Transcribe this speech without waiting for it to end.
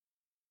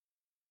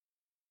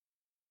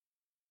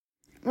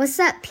What's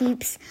up,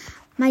 peeps?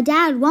 My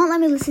dad won't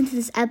let me listen to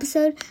this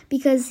episode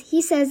because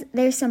he says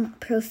there's some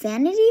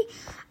profanity.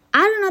 I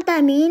don't know what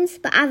that means,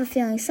 but I have a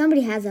feeling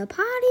somebody has a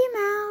potty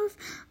mouth.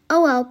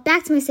 Oh well,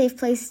 back to my safe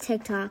place,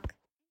 TikTok.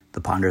 The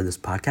Ponder of this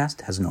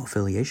podcast has no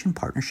affiliation,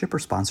 partnership, or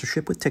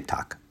sponsorship with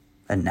TikTok.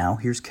 And now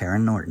here's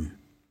Karen Norton.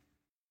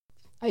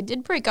 I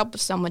did break up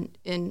with someone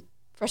in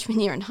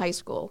freshman year in high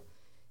school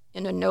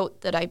in a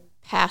note that I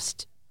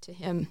passed to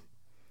him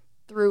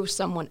through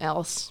someone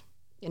else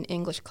in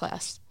English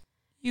class.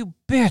 You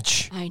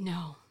bitch. I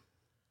know.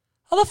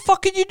 How the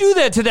fuck could you do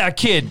that to that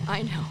kid?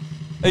 I know.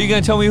 Are you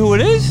going to tell me who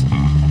it is?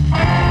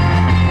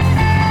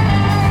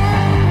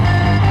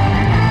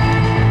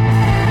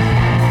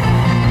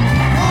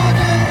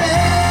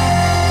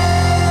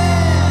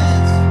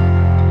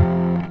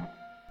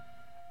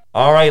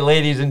 All right,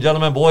 ladies and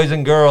gentlemen, boys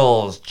and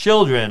girls,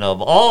 children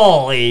of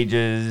all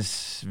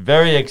ages,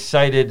 very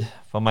excited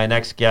for my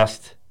next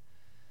guest.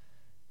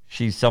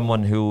 She's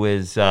someone who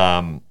is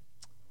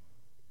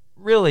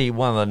really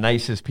one of the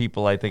nicest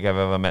people I think I've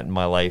ever met in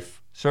my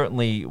life.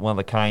 Certainly one of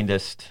the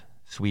kindest,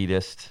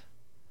 sweetest,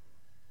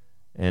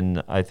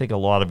 and I think a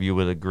lot of you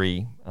would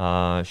agree.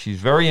 She's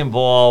very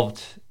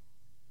involved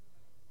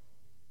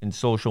in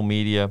social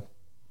media,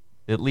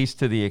 at least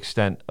to the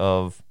extent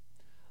of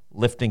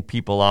lifting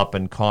people up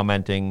and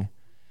commenting,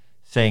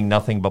 saying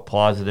nothing but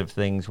positive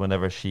things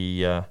whenever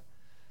she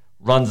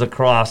runs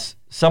across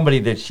somebody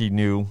that she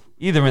knew,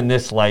 either in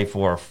this life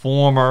or a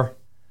former.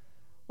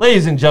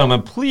 Ladies and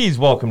gentlemen, please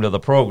welcome to the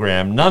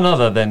program none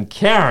other than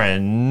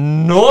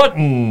Karen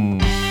Norton.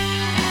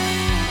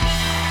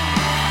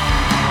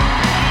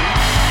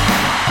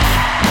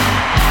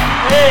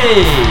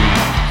 Hey,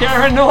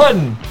 Karen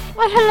Norton.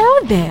 Well,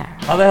 hello there.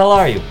 How the hell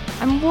are you?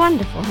 I'm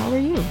wonderful. How are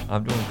you?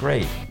 I'm doing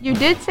great. You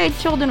did say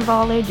children of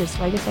all ages,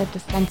 so I guess I have to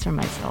censor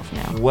myself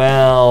now.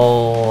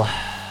 Well,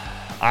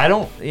 I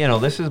don't,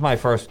 this is my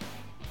first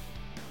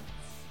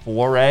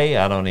foray.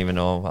 I don't even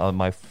know,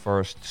 my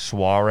first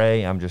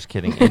soiree. I'm just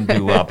kidding. Into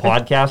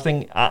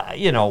podcasting.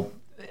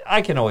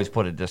 I can always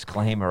put a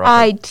disclaimer up.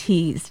 I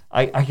tease.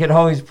 I can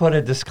always put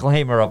a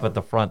disclaimer up at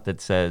the front that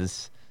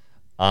says,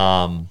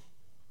 there's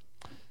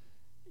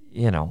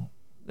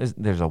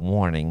a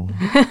warning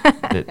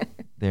that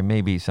there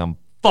may be some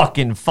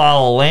fucking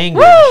foul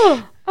language.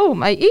 Woo! Oh,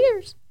 my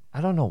ears.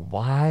 I don't know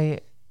why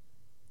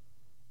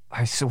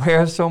I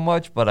swear so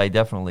much, but I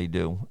definitely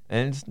do.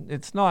 And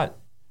it's not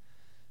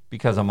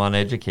because I'm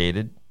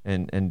uneducated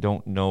and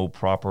don't know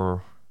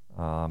proper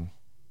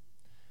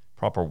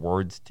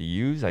words to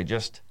use. I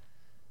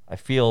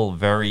feel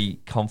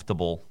very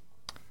comfortable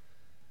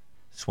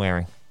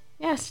swearing.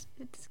 Yes,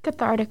 it's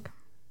cathartic.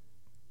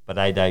 But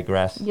I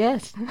digress.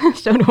 Yes,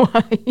 so do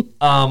I.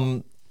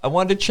 I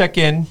wanted to check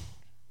in,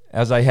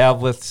 as I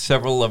have with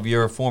several of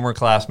your former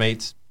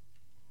classmates,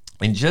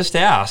 and just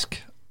ask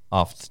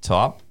off the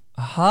top,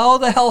 how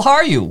the hell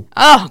are you?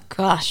 Oh,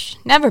 gosh,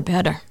 never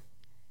better.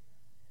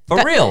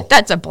 For real?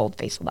 That's a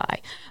bold-faced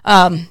lie.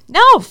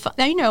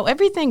 No,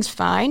 everything's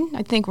fine.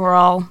 I think we're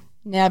all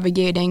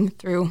navigating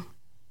through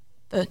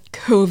the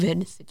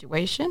COVID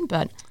situation,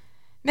 but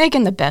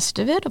making the best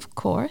of it, of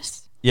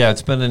course. Yeah,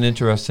 it's been an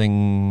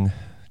interesting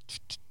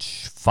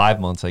 5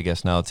 months, I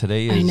guess, now.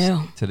 Today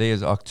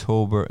is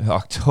October.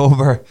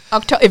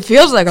 It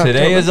feels like October.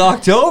 Today is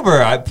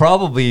October.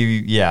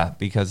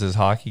 Because there's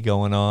hockey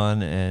going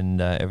on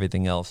and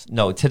everything else.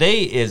 No,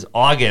 today is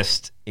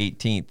August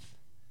 18th,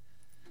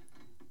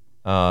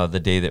 the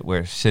day that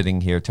we're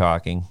sitting here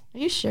talking. Are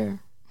you sure?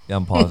 Yeah,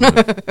 I'm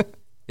positive.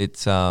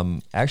 It's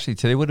actually,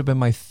 today would have been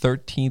my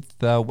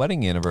 13th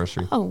wedding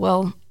anniversary. Oh,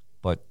 well.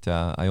 But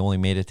I only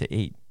made it to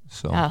 8,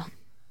 so...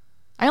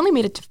 I only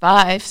made it to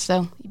 5,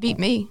 so you beat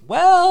me.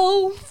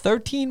 Well,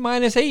 13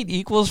 minus 8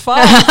 equals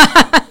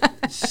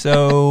 5.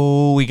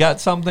 So we got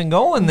something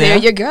going there. There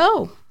you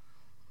go.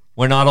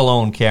 We're not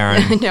alone,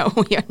 Karen. No,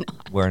 we are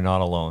not. We're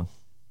not alone.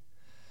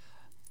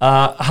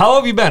 How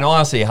have you been,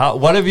 honestly?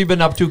 What have you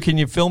been up to? Can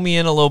you fill me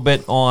in a little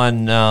bit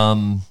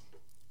on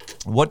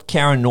what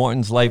Karen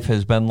Norton's life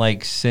has been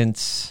like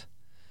since...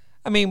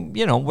 I mean,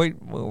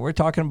 we're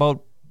talking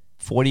about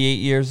 48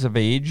 years of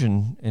age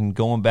and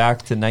going back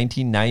to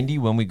 1990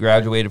 when we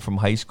graduated from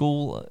high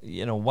school.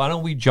 Why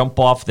don't we jump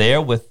off there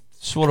with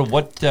sort of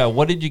what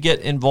did you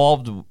get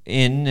involved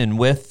in and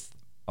with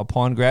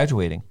upon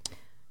graduating?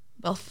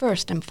 Well,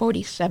 first, I'm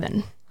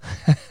 47.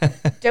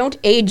 Don't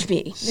age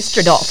me,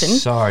 Mr. Dalton.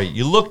 Sorry,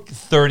 you look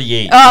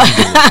 38.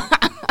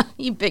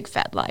 You big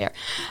fat liar.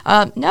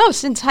 No,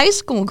 since high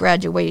school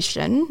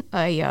graduation,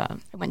 I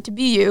went to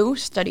BU,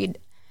 studied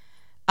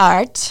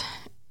art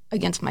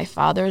against my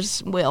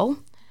father's will.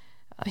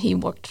 He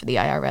worked for the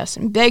IRS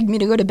and begged me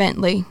to go to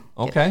Bentley.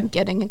 Okay.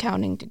 Getting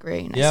accounting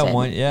degree. And yeah,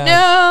 I said,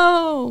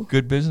 no.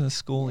 Good business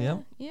school, yeah.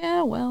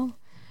 Yeah, well.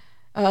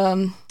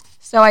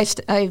 So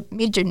I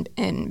majored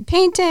in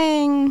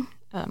painting,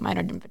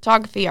 minored in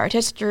photography, art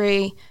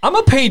history. I'm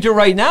a painter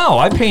right now.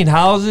 I paint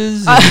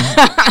houses.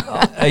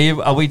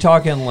 Are we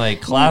talking like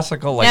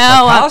classical, like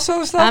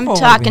Picasso stuff? I'm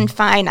talking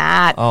fine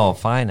art. Oh,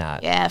 fine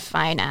art. Yeah,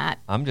 fine art.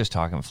 I'm just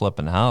talking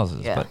flipping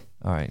houses. Yeah. But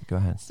All right, go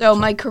ahead. So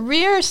my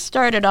career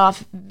started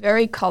off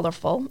very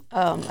colorful.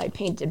 I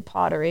painted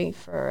pottery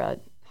for a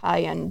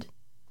high-end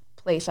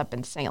place up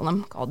in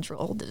Salem called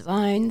Droll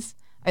Designs.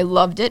 I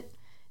loved it,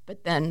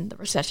 but then the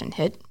recession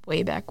hit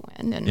way back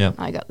when, and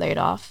I got laid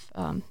off.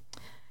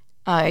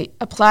 I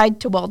applied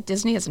to Walt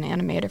Disney as an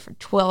animator for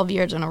 12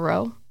 years in a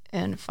row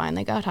and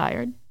finally got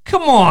hired.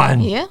 Come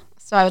on. Yeah.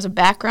 So I was a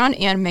background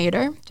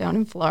animator down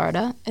in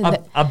Florida. And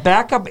a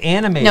backup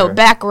animator? No,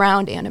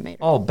 background animator.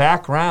 Oh,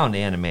 background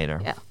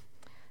animator. Yeah.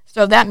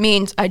 So that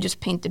means I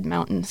just painted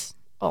mountains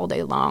all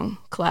day long,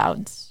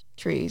 clouds,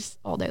 trees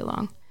all day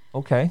long.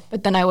 Okay.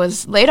 But then I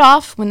was laid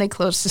off when they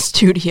closed the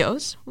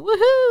studios.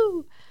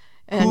 Woohoo!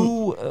 And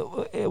who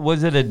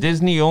was it? A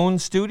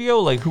Disney-owned studio?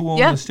 Like who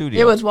owned the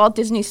studio? It was Walt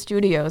Disney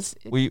Studios.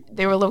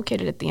 They were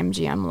located at the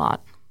MGM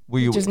lot,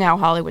 which is now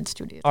Hollywood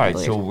Studios. All right,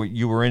 so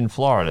you were in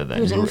Florida then.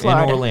 I was in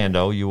Florida. In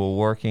Orlando. You were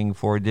working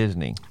for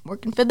Disney.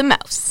 Working for the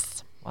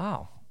mouse.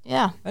 Wow.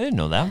 Yeah. I didn't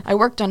know that. I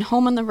worked on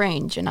Home on the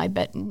Range, and I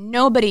bet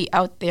nobody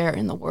out there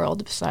in the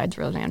world besides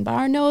Roseanne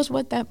Barr knows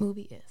what that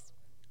movie is.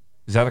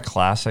 Is that a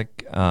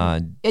classic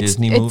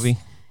Disney movie?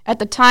 At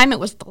the time, it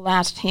was the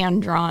last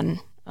hand-drawn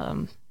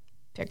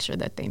picture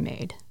that they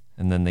made.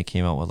 And then they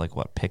came out with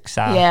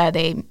Pixar? Yeah,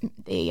 they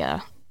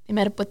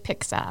met up with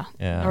Pixar.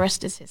 Yeah. The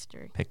rest is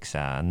history.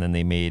 Pixar. And then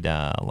they made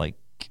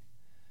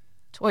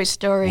Toy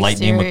Story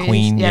Lightning series.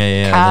 McQueen. Yep,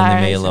 And then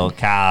they made little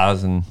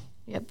cars and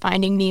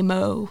Finding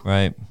Nemo.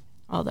 Right.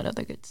 All that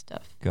other good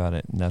stuff. Got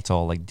it. And that's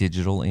all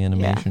digital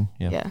animation?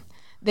 Yeah.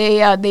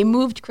 They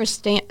moved Chris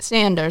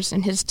Sanders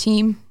and his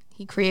team.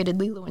 He created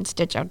Lilo and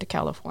Stitch out to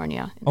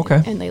California.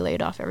 And they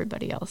laid off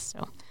everybody else.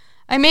 So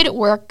I made it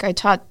work. I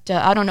taught,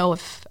 I don't know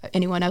if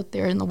anyone out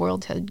there in the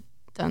world had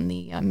done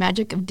the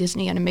Magic of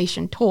Disney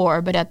Animation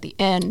tour, but at the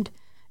end,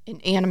 an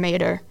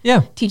animator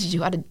teaches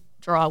you how to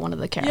draw one of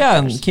the characters. Yeah,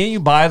 and can't you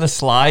buy the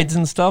slides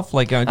and stuff?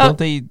 Don't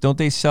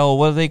they sell,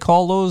 what do they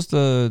call those?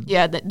 They're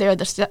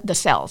the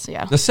cells,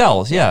 yeah. The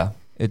cells, yeah.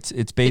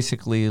 It's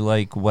basically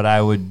like what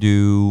I would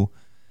do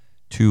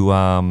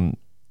to,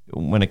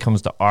 when it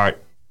comes to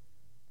art,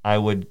 I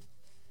would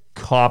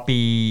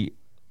copy,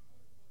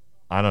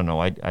 I don't know,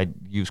 I'd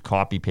use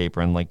copy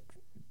paper and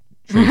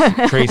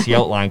trace the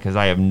outline because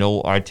I have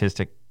no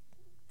artistic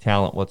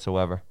talent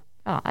whatsoever.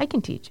 Oh, I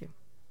can teach you.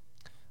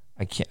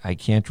 I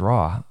can't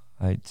draw.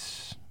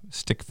 It's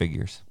stick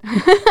figures.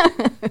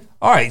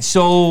 All right,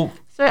 so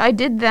I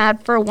did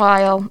that for a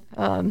while.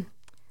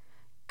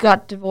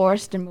 Got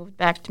divorced and moved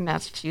back to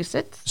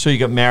Massachusetts. So you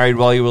got married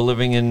while you were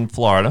living in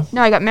Florida?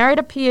 No, I got married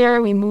up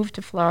here. We moved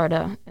to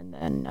Florida, and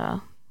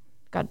then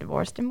got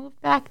divorced and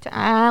moved back to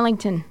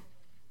Arlington.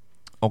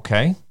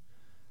 Okay.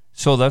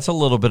 So that's a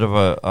little bit of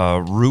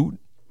a route.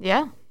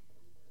 Yeah.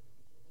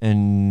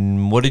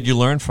 And what did you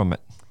learn from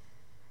it?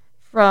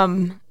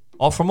 From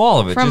all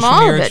of it. From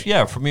all of it.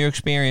 Yeah, from your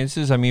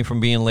experiences. I mean, from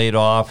being laid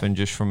off and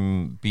just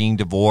from being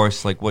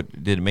divorced.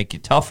 What did it make you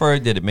tougher?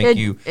 Did it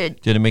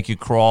make you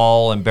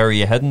crawl and bury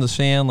your head in the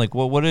sand?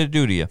 What did it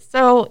do to you?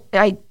 So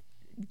I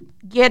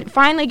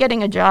finally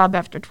getting a job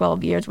after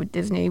 12 years with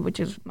Disney, which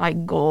is my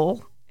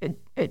goal.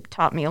 It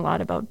taught me a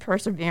lot about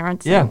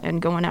perseverance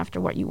and going after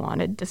what you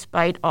wanted,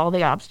 despite all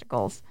the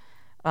obstacles.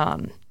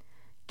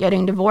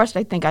 Getting divorced,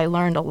 I think I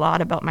learned a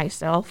lot about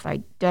myself.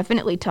 I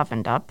definitely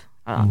toughened up.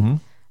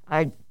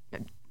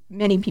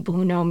 Many people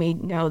who know me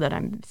know that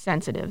I'm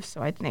sensitive,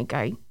 so I think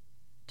I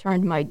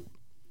turned my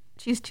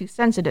she's too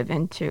sensitive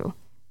into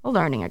a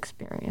learning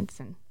experience.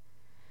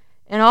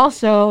 And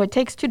also, it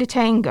takes two to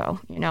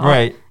tango,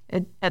 Right.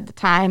 At the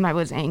time, I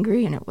was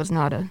angry, and it was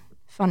not a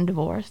fun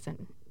divorce.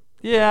 And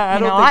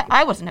yeah,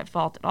 I wasn't at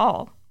fault at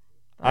all.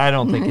 I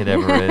don't think it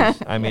ever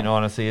is. I mean,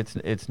 honestly,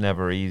 it's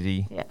never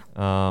easy. Yeah.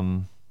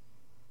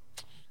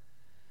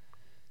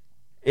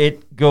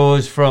 It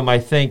goes from, I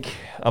think,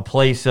 a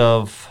place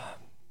of,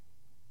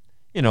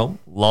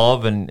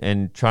 love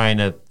and trying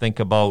to think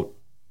about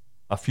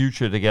a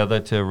future together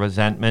to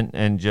resentment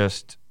and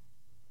just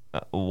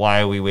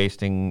why are we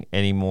wasting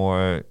any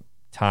more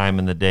time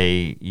in the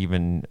day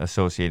even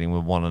associating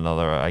with one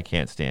another? I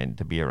can't stand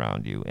to be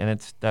around you. And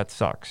that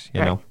sucks,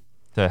 you know,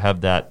 to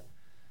have that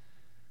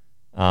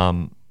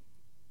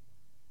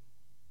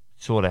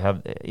sort of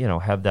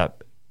have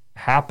that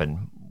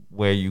happen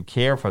where you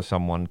care for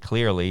someone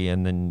clearly,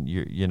 and then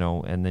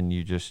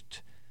you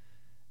just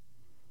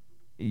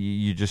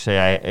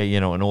say,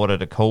 in order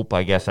to cope,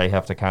 I guess I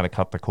have to kind of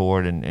cut the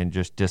cord and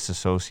just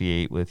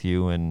disassociate with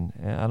you, and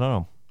I don't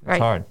know, it's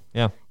hard.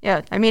 Yeah.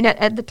 I mean,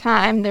 at the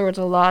time there was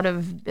a lot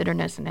of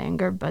bitterness and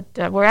anger, but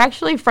we're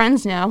actually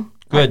friends now.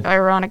 Good.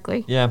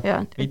 Ironically.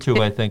 Yeah. Me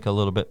too. I think a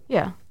little bit.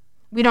 Yeah,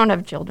 we don't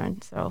have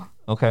children, so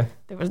okay.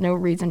 There was no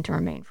reason to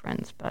remain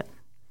friends, but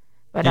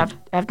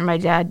after my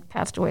dad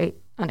passed away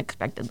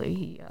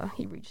unexpectedly,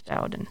 he reached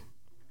out and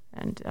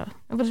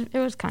it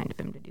was kind of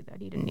him to do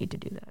that. He didn't need to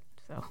do that.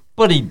 So,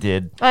 but he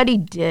did.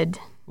 It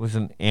was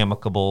an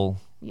amicable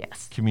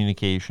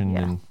communication,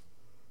 and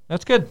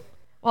that's good.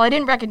 Well, I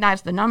didn't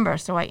recognize the number,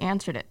 so I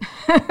answered it.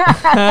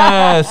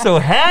 So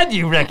had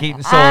you here's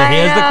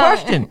the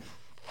question: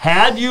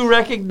 had you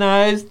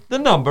recognized the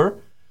number,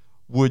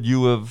 would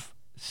you have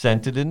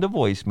sent it into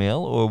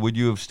voicemail, or would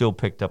you have still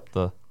picked up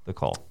the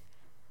call?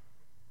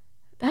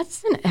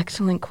 That's an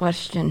excellent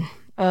question.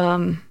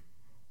 I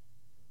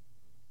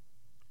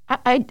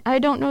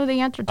don't know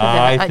the answer to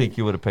that. I think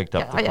you would have picked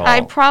up the call.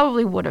 I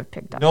probably would have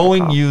picked up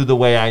Knowing the call. you the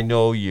way I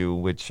know you,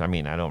 which, I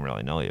mean, I don't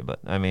really know you, but,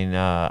 I mean,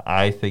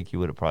 I think you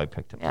would have probably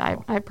picked up the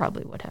call. I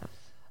probably would have.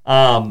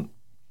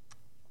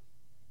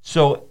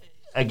 So,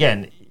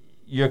 again,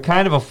 you're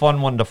kind of a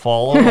fun one to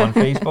follow on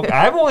Facebook.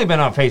 I've only been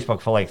on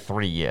Facebook for like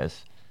 3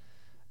 years.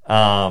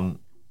 I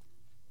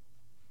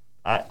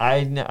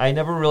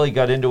never really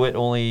got into it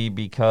only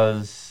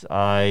because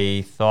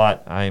I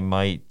thought I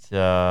might,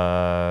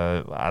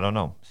 I don't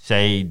know,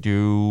 say,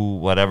 do,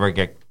 whatever,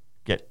 get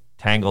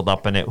tangled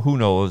up in it. Who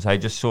knows? I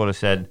just sort of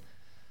said,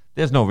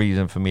 there's no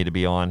reason for me to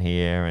be on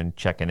here and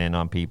checking in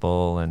on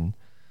people and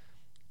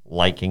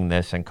liking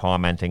this and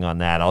commenting on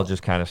that. I'll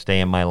just kind of stay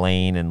in my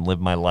lane and live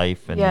my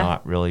life and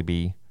not really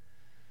be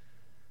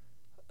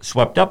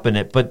swept up in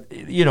it. But,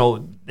 you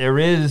know, there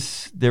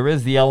is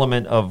the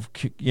element of,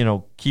 you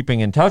know, keeping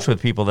in touch with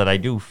people that I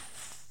do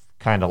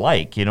kind of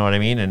like, you know what I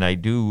mean? And I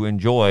do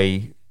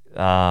enjoy,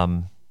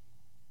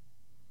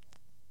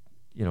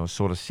 you know,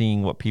 sort of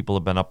seeing what people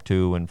have been up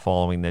to and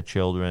following their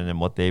children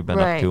and what they've been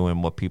up to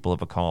and what people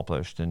have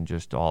accomplished and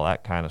just all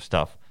that kind of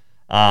stuff.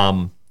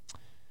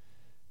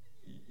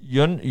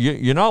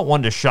 You're not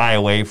one to shy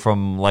away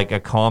from like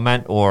a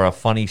comment or a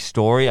funny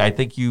story. I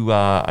think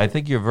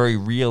you're very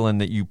real in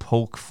that you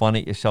poke fun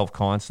at yourself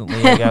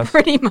constantly, I guess.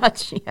 Pretty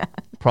much, yeah.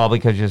 Probably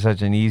because you're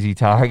such an easy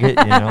target,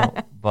 you know.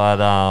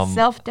 But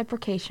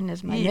self-deprecation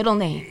is my middle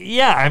name.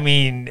 Yeah, I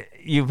mean,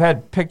 you've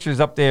had pictures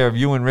up there of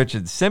you and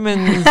Richard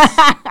Simmons.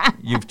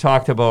 You've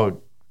talked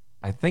about,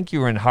 I think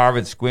you were in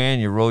Harvard Square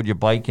and you rode your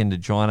bike into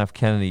John F.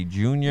 Kennedy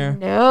Jr.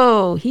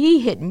 No,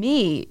 he hit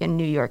me in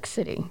New York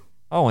City.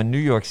 Oh, in New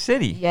York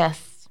City?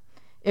 Yes.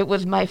 It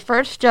was my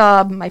first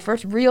job, my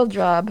first real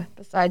job,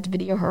 besides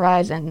Video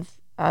Horizons,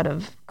 out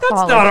of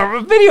college. That's not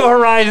a... Video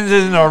Horizons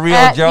isn't a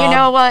real job. You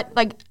know what?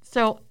 Like,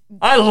 so...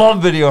 I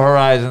love Video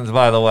Horizons,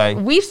 by the way.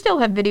 We still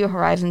have Video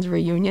Horizons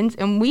reunions,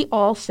 and we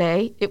all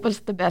say it was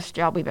the best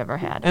job we've ever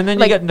had. And then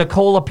you got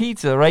Nicola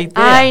Pizza right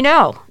there. I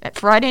know. At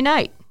Friday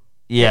night.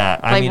 Yeah.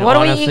 I mean,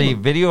 honestly,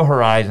 Video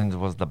Horizons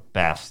was the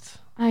best.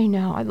 I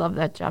know. I love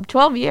that job.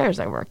 12 years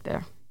I worked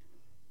there.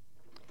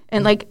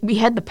 And, like, we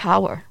had the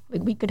power.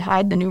 Like, we could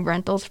hide the new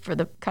rentals for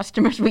the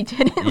customers we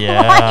didn't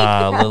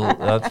like.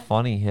 That's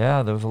funny.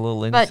 Yeah, there was a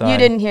little inside. But you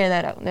didn't hear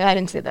that out. I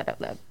didn't say that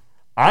out loud.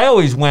 I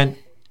always went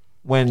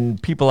when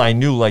people I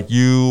knew, like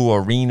you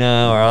or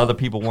Rena or other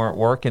people weren't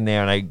working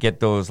there, and I get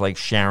those, like,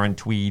 Sharon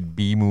Tweed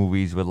B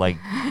movies with, like,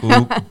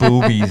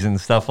 boobies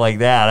and stuff like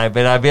that.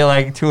 I'd be,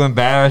 like, too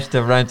embarrassed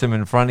to rent them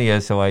in front of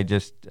you, so I'd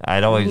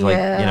always,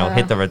 like, you know,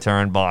 hit the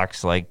return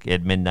box, like,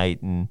 at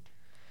midnight and...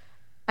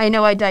 I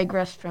know I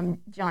digressed from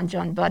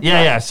John, but...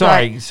 Yeah,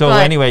 sorry.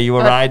 Anyway, you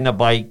were riding a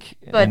bike.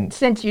 But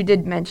since you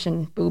did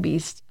mention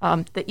boobies,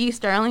 the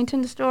East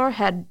Arlington store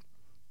had...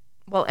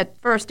 Well, at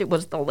first it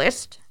was the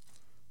list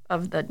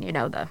of the, you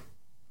know, the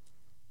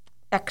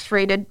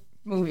X-rated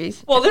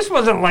movies. Well, this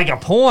wasn't like a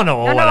porno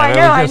or whatever. I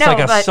know, it was just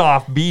like a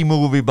soft B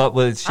movie, but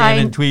with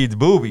Shannon Tweed's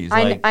boobies.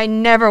 I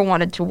never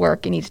wanted to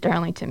work in East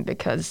Arlington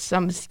because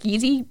some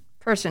skeezy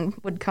person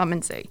would come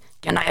and say,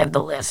 "Can I have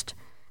the list?"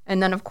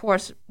 And then, of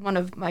course, one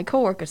of my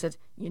coworkers says,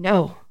 "You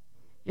know,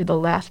 you're the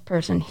last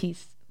person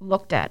he's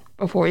looked at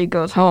before he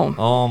goes home."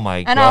 Oh,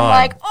 my God. And I'm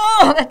like,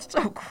 oh, that's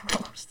so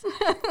gross.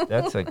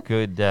 That's a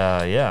good,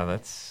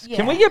 that's... Yeah.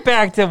 Can we get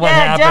back to what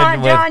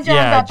happened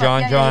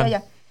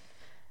John?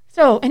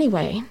 So,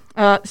 anyway,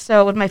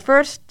 with my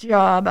first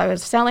job, I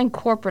was selling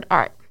corporate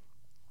art,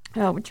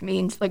 which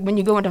means, like, when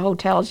you go into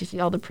hotels, you see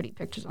all the pretty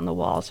pictures on the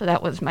wall. So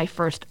that was my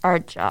first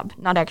art job.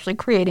 Not actually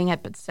creating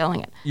it, but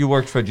selling it. You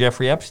worked for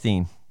Jeffrey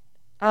Epstein.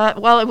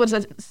 Well, it was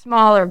a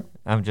smaller...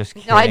 I'm just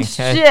kidding.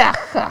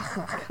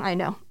 I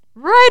know.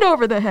 Right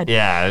over the head.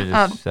 Yeah,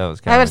 that was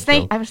kind of a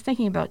joke. I was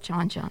thinking about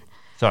John.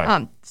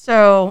 Sorry.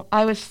 So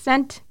I was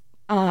sent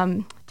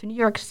to New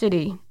York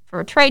City for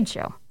a trade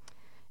show,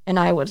 and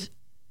I was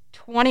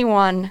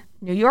 21.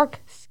 New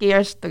York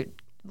scares the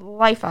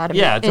life out of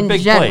me. Yeah, it's a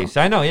big place.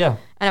 I know, yeah.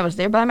 And I was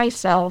there by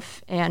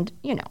myself, and,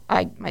 you know,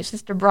 my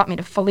sister brought me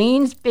to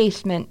Feline's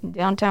basement in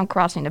downtown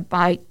Crossing to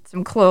buy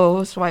some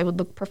clothes so I would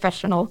look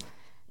professional.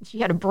 She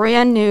had a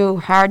brand new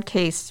hard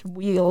case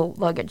wheel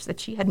luggage that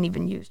she hadn't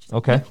even used.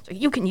 Okay. So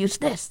you can use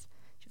this.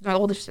 She's my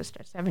older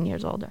sister, 7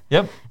 years older.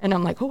 Yep. And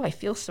I'm like, oh, I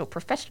feel so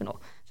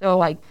professional.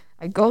 So I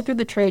go through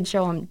the trade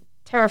show. I'm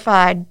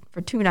terrified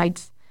for 2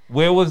 nights.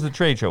 Where was the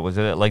trade show? Was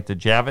it at like the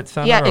Javits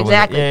Center? Yeah,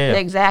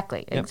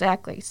 exactly. Yep.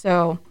 Exactly.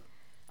 So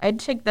I had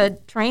to take the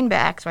train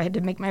back, so I had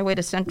to make my way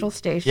to Central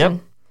Station.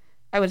 Yep.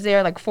 I was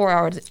there like 4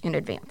 hours in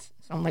advance.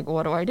 So I'm like,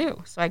 what do I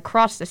do? So I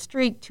crossed the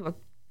street to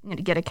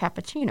get a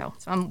cappuccino.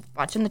 So I'm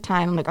watching the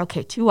time. I'm like,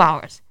 okay, 2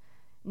 hours.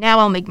 Now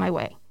I'll make my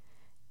way.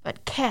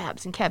 But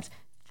cabs and cabs.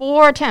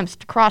 4 attempts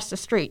to cross the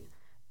street.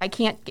 I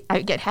can't.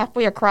 I get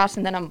halfway across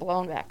and then I'm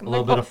blown back. I'm A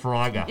little bit of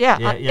Frogger.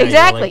 Yeah,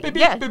 exactly.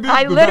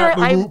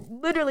 I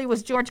literally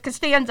was George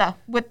Costanza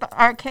with the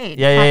arcade.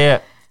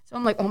 Yeah. So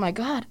I'm like, oh my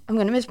God, I'm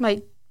gonna miss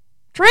my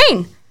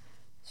train.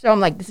 So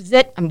I'm like, this is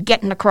it. I'm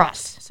getting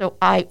across. So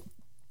I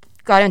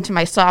got into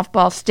my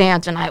softball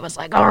stance and I was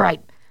like, all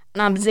right.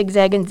 And I'm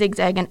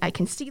zigzagging. I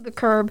can see the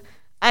curb.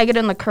 I get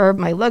on the curb.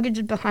 My luggage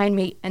is behind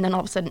me, and then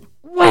all of a sudden,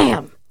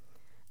 wham!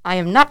 I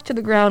am knocked to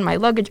the ground. My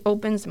luggage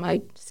opens. My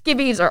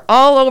skivvies are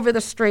all over the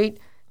street.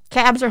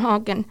 Cabs are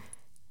honking.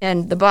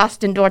 And the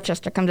Boston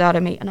Dorchester comes out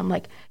of me. And I'm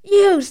like,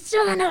 you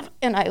son of...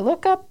 And I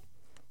look up,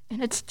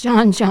 and it's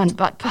John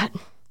Butt.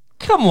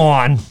 Come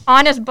on.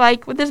 On his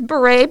bike with his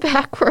beret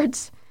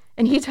backwards.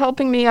 And he's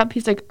helping me up.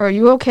 He's like, are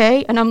you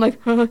okay? And I'm like,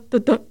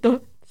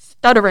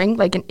 stuttering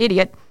like an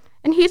idiot.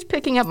 And he's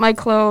picking up my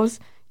clothes.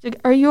 He's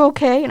like, are you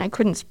okay? And I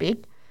couldn't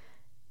speak.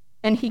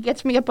 And he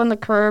gets me up on the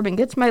curb and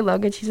gets my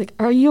luggage. He's like,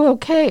 are you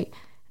okay?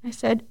 I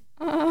said,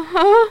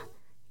 uh-huh.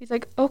 He's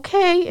like,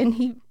 okay. And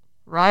he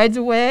rides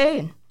away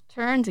and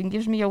turns and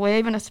gives me a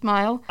wave and a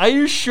smile. Are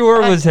you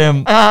sure it was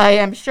him? I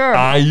am sure.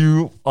 Are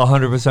you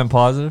 100%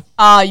 positive?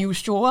 Are you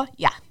sure?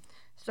 Yeah.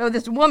 So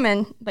this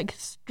woman, like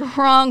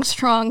strong,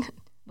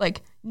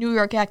 like New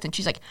York accent,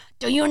 she's like,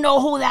 do you know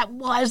who that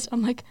was?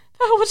 I'm like,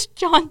 that was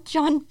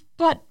John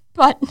Butt.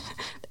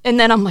 And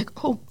then I'm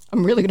like, oh,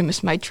 I'm really going to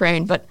miss my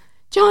train. But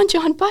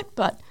John Butt.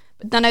 But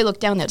then I look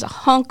down, there's a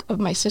hunk of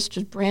my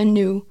sister's brand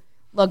new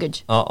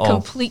luggage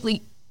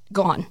completely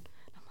gone.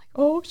 I'm like,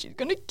 oh, she's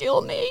going to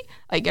kill me.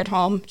 I get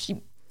home.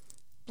 She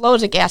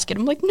blows a gasket.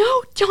 I'm like,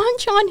 no,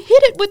 John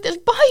hit it with his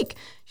bike.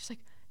 She's like,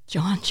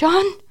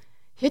 John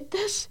hit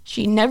this?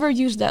 She never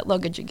used that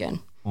luggage again.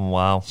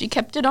 Wow. She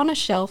kept it on a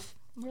shelf.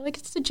 We're like,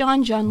 it's the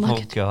John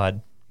luggage. Oh,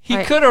 God. He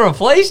could have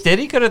replaced it.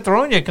 He could have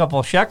thrown you a couple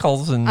of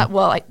shekels. And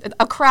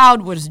a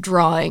crowd was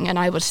drawing, and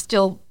I was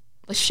still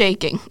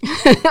shaking.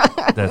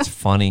 That's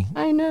funny.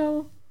 I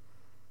know.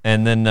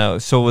 And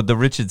then, so with the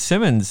Richard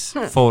Simmons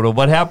photo,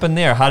 what happened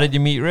there? How did you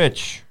meet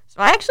Rich?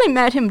 So I actually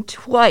met him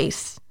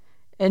twice,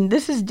 and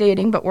this is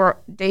dating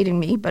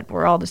me, but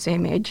we're all the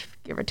same age,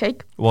 give or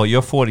take. Well,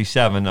 you're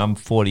 47. I'm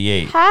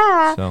 48.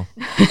 Ha! So.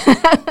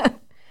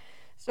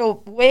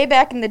 So way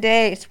back in the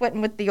day, Sweating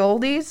with the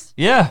Oldies,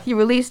 yeah, he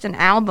released an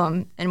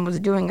album and was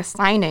doing a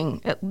signing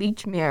at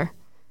Leechmere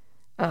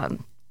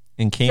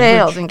in Cambridge.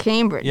 Sales in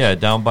Cambridge. Yeah,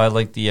 down by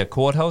like the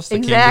courthouse, the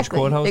Cambridge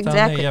courthouse down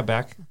there. Yeah,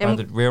 back by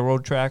the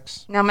railroad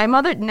tracks. Now, my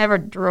mother never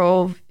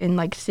drove in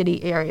like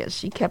city areas.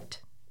 She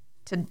kept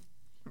to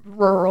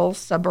rural,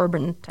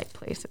 suburban type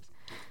places.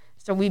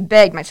 So we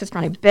begged, my sister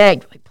and I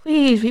begged, like,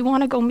 please, we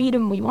want to go meet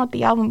him. We want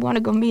the album. We want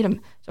to go meet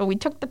him. So we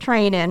took the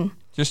train in.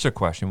 Just a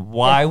question.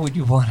 Why would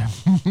you want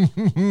to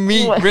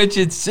meet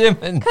Richard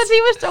Simmons? Because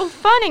he was so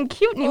fun and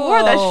cute, and he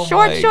wore the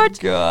shorts. Oh, my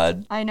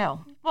God. I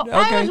know. Well,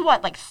 okay. I was,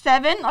 what, like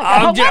 7? Like,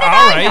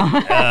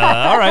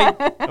 all right.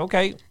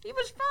 Okay. He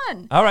was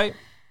fun. All right.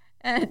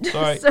 And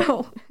all right.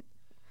 So,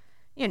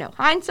 you know,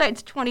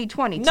 hindsight's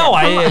 20/20. No,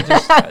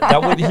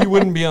 he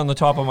wouldn't be on the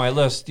top of my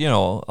list, you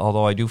know,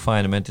 although I do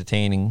find him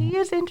entertaining. He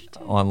is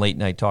entertaining. On late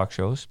night talk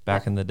shows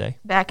back in the day.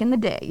 Back in the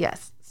day,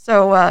 yes.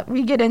 So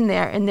we get in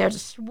there, and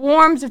there's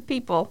swarms of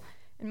people,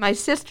 and my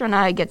sister and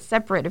I get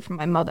separated from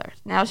my mother.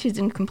 Now she's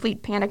in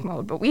complete panic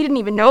mode, but we didn't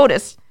even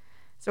notice.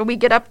 So we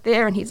get up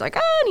there, and he's like,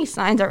 and he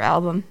signs our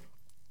album.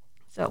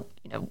 So,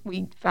 you know,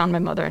 we found my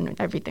mother, and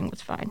everything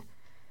was fine.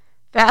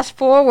 Fast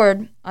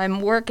forward,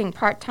 I'm working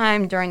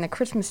part-time during the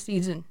Christmas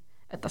season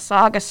at the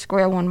Saga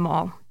Square One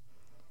Mall.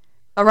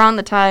 Around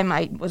the time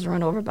I was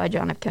run over by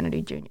John F.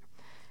 Kennedy Jr.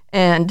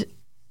 And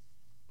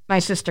my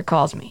sister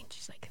calls me.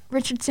 She's like,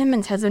 Richard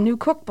Simmons has a new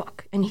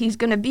cookbook, and he's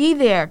going to be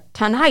there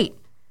tonight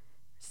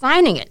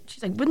signing it.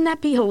 She's like, wouldn't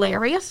that be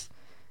hilarious?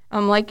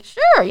 I'm like,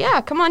 sure, yeah,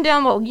 come on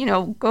down. We'll, you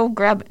know, go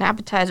grab an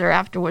appetizer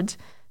afterwards.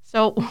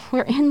 So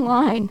we're in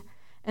line,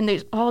 and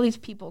there's all these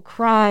people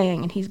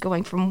crying, and he's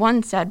going from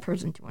one sad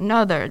person to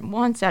another, and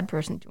one sad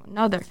person to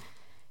another.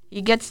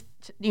 He gets,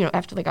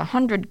 after like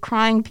 100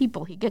 crying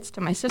people, he gets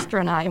to my sister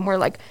and I, and we're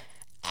like,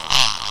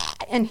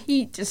 and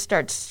he just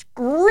starts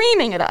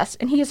screaming at us,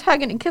 and he is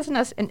hugging and kissing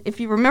us. And if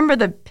you remember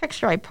the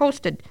picture I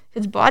posted,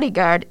 his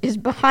bodyguard is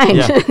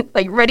behind,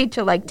 like ready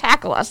to like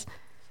tackle us.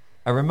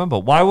 I remember.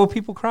 Why were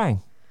people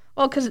crying?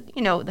 Well, because,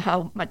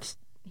 how much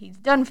he's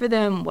done for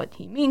them, what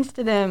he means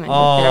to them, and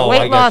their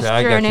weight loss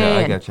journey.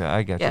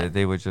 I got you.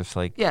 They were just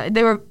like... Yeah,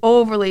 they were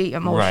overly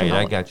emotional. Right,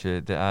 I got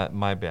you.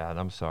 My bad.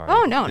 I'm sorry.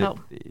 Oh, no.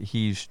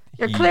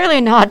 You're He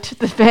clearly not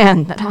the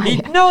fan that I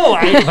am.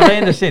 But I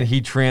understand. He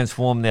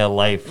transformed their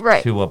life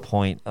to a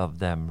point of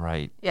them,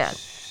 right? Yeah.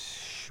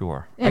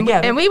 Sure.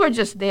 And we were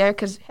just there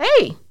because,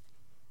 hey,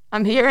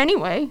 I'm here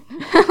anyway.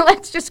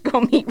 Let's just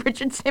go meet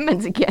Richard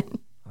Simmons again.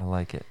 I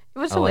like it. It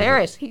was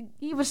hilarious.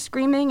 He was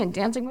screaming and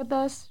dancing with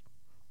us.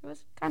 It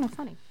was kind of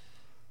funny.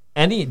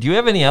 Do you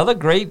have any other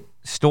great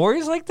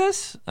stories like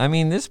this? I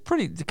mean, this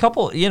a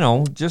couple,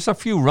 just a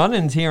few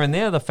run-ins here and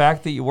there. The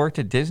fact that you worked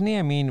at Disney,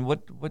 I mean,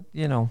 what.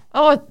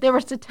 Oh, there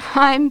was a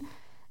time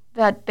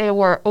that they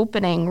were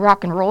opening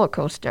Rock and Roller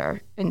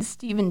Coaster, and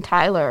Steven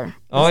Tyler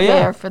Oh, was yeah.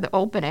 there for the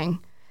opening.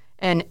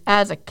 And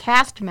as a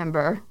cast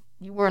member,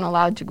 you weren't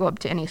allowed to go up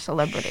to any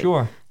celebrity.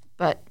 Sure.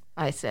 But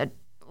I said,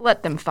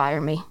 let them fire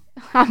me.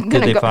 I'm Did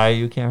gonna they go. fire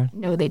you, Karen?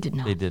 No, they did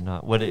not. They did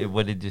not. What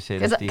did you say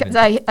to Steven? Because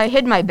I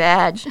hid my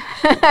badge.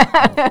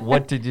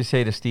 What did you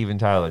say to Steven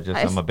Tyler?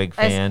 Just, I'm a big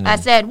fan. I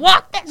said,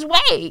 walk this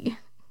way.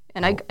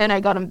 And I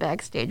got him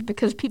backstage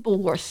because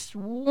people were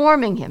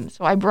swarming him.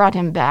 So I brought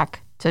him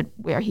back to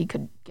where he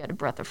could get a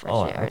breath of fresh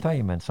air. I thought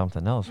you meant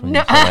something else when you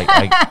said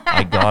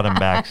I got him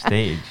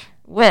backstage.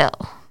 Well,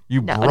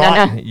 You no.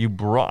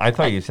 brought. I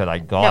thought you said I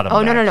got him.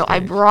 Oh, no. I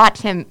backstage. brought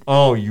him.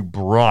 Oh, you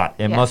brought.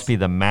 It Yes. must be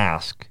the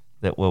mask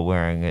that we're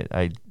wearing.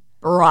 I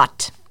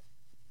Brought.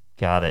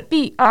 got it.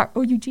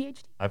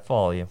 BROUGHT. I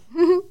follow you.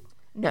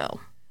 No.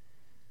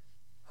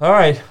 All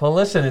right. Well,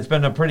 listen, it's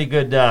been a pretty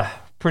good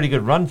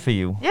run for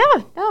you. Yeah.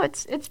 No.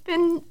 It's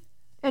been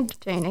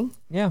entertaining.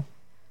 Yeah,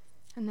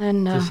 And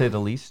then to say the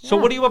least. So,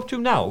 yeah. what are you up to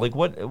now? Like,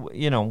 what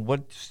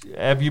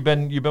have you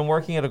been? You've been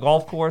working at a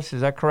golf course?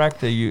 Is that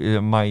correct?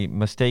 Am I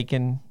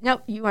mistaken?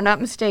 Nope, you are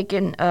not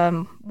mistaken.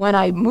 When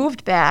I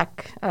moved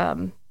back,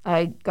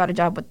 I got a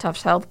job with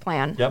Tufts Health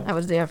Plan. Yep. I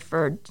was there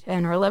for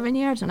 10 or 11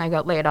 years, and I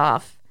got laid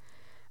off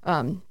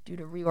due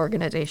to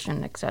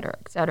reorganization, et cetera,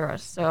 et cetera.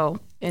 So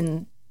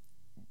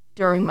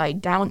during my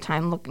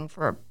downtime looking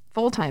for a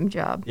full-time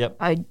job, Yep.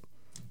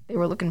 they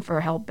were looking for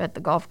help at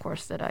the golf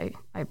course that I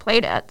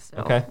played at. So,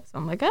 Okay. So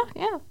I'm like, oh,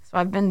 yeah. So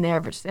I've been there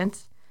ever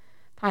since.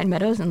 Pine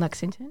Meadows in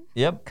Lexington.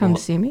 Yep. Come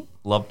see me.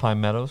 Love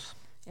Pine Meadows.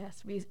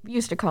 Yes, we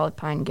used to call it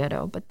Pine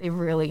Ghetto, but they've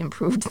really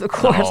improved the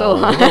course a Oh,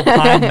 lot. little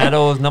Pine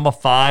Meadows, number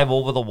 5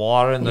 over the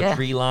water in the Yeah.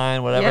 tree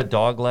line, whatever, Yep.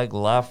 dog leg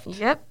left.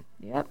 Yep.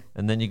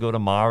 And then you go to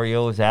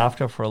Mario's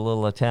after for a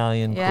little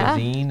Italian Yeah,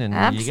 cuisine, and you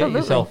absolutely. get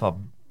yourself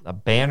a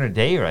banner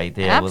day right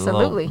there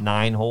Absolutely. with a little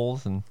 9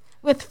 holes. And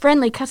With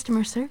friendly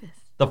customer service.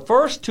 the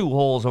first 2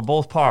 holes are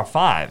both par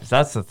 5s.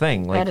 That's the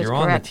thing. Like, That is you're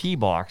on correct. the tee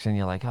box, and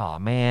you're like, oh,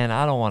 man,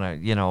 I don't want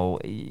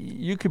to,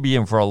 you could be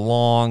in for a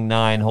long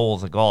 9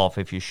 holes of golf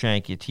if you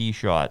shank your tee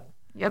shot.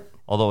 Yep.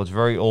 Although it's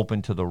very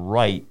open to the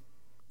right.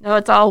 No,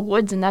 it's all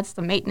woods, and that's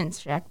the maintenance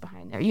shack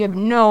behind there. You have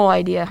no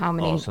idea how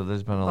many. Oh, so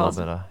there's been a little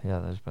bit of,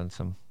 there's been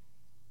some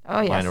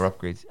Oh, yes. minor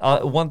upgrades.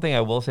 One thing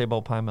I will say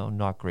about Pine Mountain,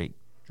 not great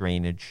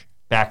drainage.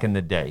 Back in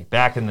the day.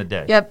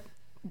 Yep.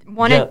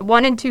 One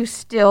and two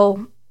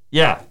still.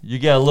 Yeah, you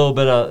get a little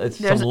bit of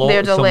some There's a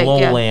lake,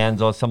 yeah.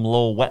 lowlands or some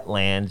low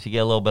wetlands. You get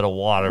a little bit of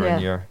water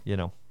in Yeah.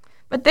 your,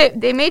 But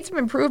they made some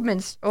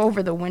improvements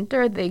over the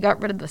winter. They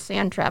got rid of the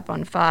sand trap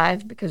on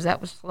 5 because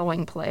that was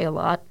slowing play a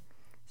lot.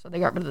 So they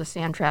got rid of the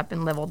sand trap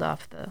and leveled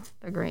off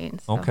the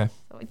greens. So, Okay.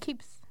 So it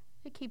keeps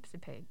the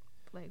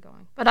play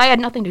going. But I had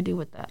nothing to do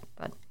with that.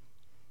 But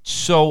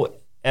So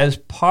as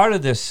part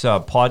of this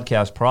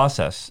podcast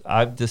process,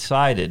 I've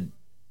decided,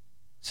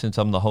 since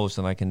I'm the host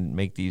and I can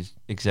make these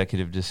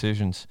executive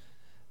decisions,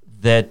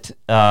 that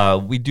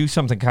we do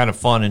something kind of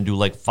fun and do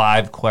like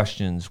 5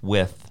 questions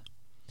with.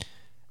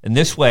 And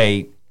this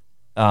way,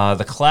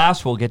 the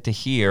class will get to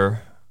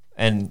hear,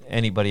 and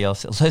anybody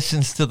else that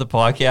listens to the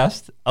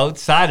podcast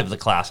outside of the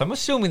class. I'm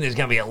assuming there's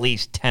going to be at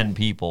least 10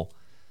 people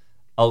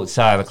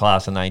outside of the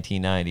class of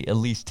 1990, at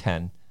least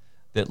 10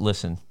 that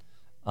listen.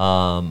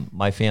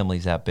 My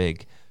family's that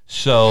big.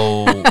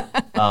 So,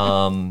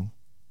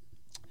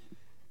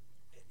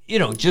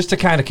 just to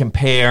kind of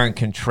compare and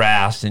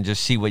contrast and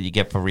just see what you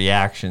get for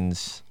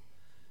reactions.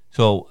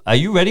 So, are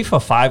you ready for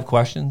 5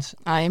 questions?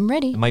 I am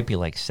ready. It might be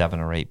like 7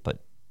 or 8, but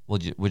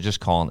we're just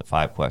calling it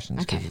 5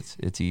 questions because Okay.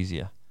 it's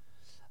easier.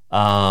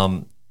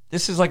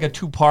 This is like a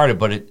 2-parter,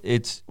 but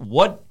it's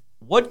what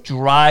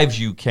drives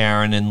you,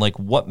 Karen, and like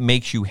what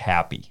makes you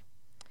happy?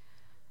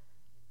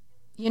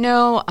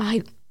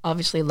 I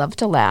obviously love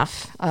to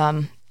laugh.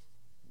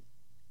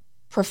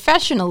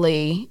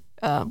 Professionally,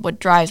 what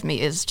drives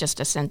me is just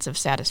a sense of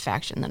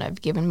satisfaction that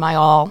I've given my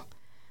all.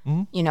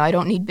 Mm-hmm. I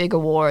don't need big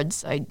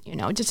awards.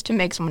 Just to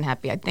make someone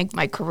happy. I think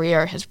my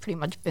career has pretty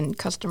much been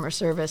customer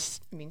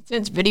service. I mean,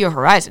 since Video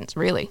Horizons,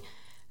 really.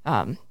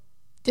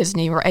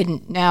 Disney,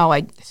 and now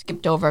I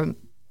skipped over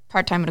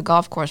part-time at a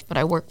golf course, but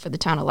I work for the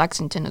town of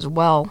Lexington as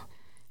well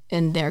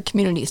in their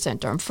community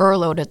center. I'm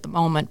furloughed at the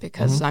moment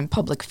because I'm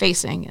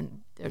public-facing,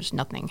 and there's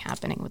nothing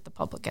happening with the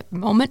public at the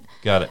moment.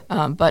 Got it.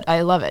 But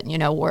I love it,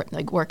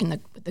 working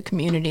with the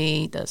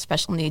community, the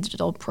special needs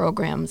adult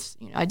programs.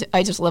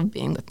 I just love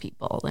being with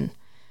people.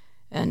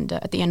 And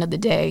at the end of the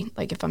day,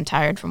 like if I'm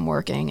tired from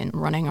working and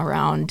running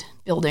around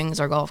buildings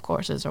or golf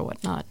courses or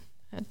whatnot,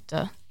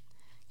 it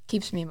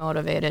keeps me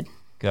motivated.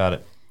 Got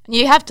it. And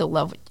you have to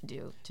love what you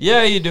do.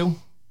 Yeah, you do.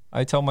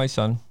 I tell my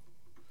son,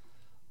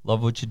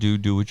 love what you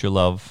do what you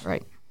love.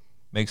 Right.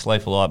 Makes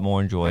life a lot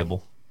more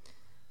enjoyable.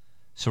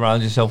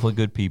 Surround yourself with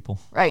good people.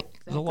 Right.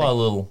 There's a lot of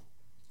little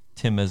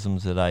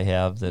Timisms that I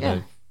have that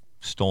I've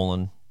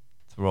stolen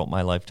throughout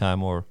my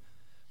lifetime or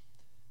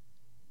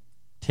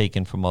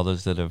taken from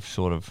others that have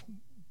sort of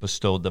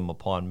bestowed them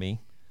upon me.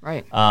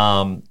 Right.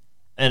 And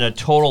in a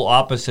total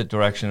opposite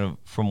direction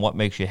from what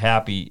makes you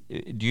happy,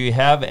 do you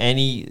have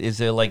is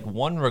there like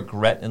one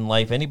regret in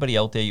life? Anybody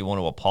out there you want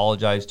to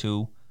apologize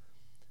to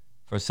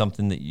for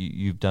something that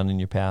you've done in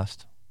your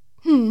past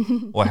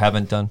or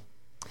haven't done?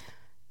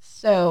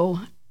 So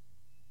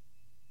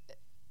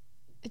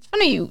it's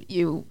funny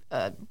you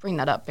bring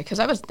that up because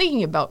I was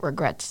thinking about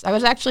regrets. I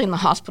was actually in the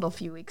hospital a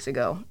few weeks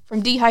ago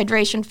from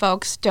dehydration,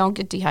 folks. Don't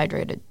get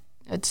dehydrated.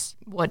 It's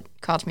what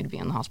caused me to be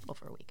in the hospital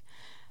for a week.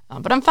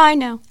 But I'm fine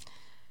now.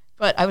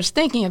 But I was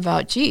thinking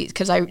about,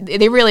 because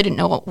they really didn't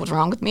know what was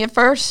wrong with me at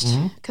first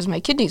because my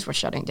kidneys were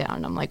shutting down.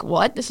 And I'm like,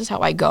 what? This is how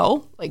I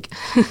go? Like,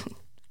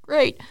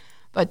 great.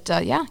 But,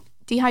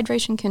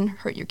 dehydration can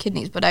hurt your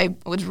kidneys. But I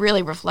was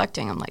really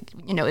reflecting. I'm like,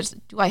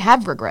 do I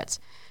have regrets?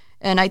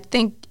 And I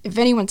think if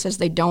anyone says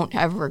they don't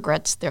have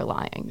regrets, they're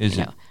lying. Is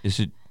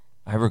it?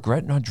 I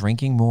regret not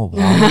drinking more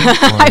water.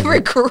 I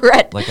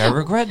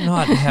regret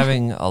not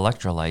having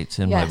electrolytes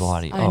in my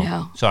body. I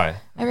know. Sorry.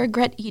 I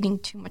regret eating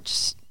too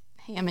much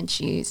ham and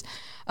cheese.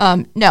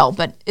 No,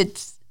 but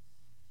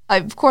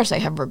of course I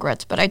have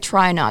regrets, but I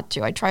try not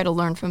to. I try to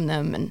learn from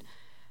them, and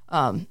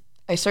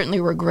I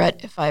certainly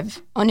regret if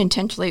I've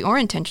unintentionally or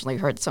intentionally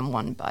hurt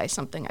someone by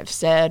something I've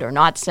said or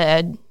not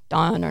said,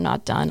 done or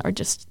not done, or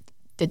just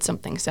did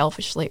something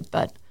selfishly.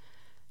 But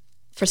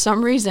for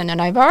some reason,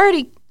 and I've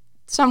already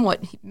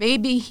somewhat,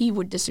 maybe he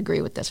would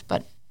disagree with this,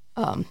 but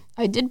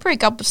I did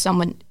break up with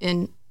someone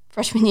in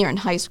freshman year in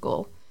high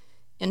school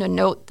in a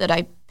note that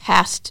I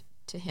passed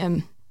to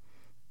him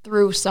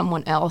through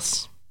someone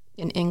else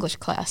in English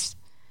class.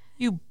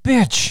 You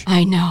bitch.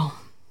 I know.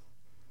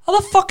 How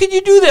the fuck can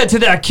you do that to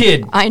that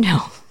kid? I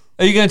know.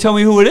 Are you going to tell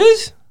me who it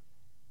is?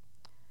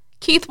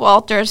 Keith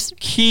Walters.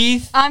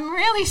 Keith I'm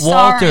really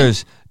sorry.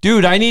 Walters.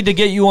 Dude, I need to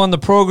get you on the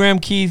program,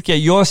 Keith, get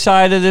your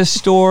side of this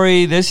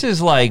story. This is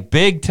like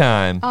big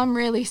time. I'm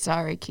really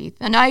sorry, Keith.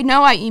 And I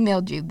know I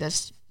emailed you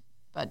this,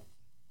 but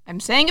I'm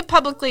saying it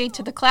publicly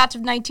to the class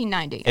of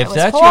 1990. It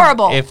was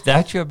horrible. If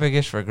that's your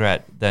biggest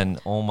regret, then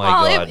oh my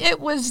God. It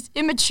was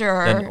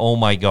immature. Then oh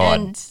my God.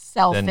 And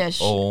selfish.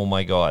 Then, oh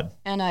my God.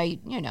 And I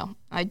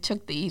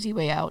took the easy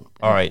way out.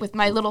 All right. With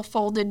my little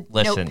folded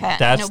Listen, notepad.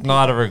 that's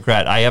not a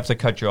regret. I have to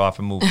cut you off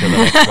and move to the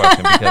next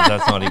question because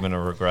that's not even a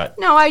regret.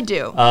 No, I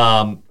do.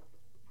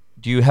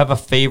 Do you have a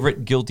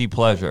favorite guilty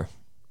pleasure?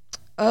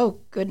 Oh,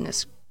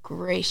 goodness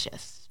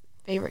gracious.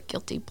 Favorite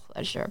guilty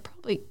pleasure.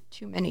 Probably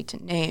too many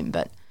to name,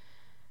 but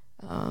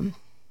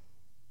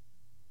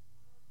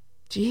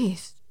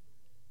geez.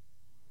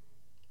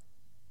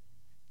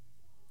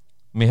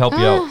 Let me help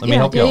you out. Let me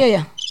help you out.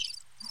 Yeah.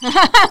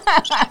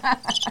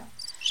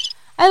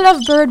 I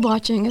love bird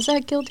watching. Is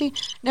that guilty?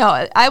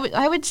 No,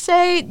 I would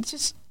say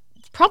just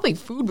probably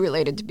food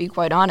related, to be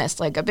quite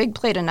honest. Like a big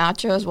plate of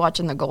nachos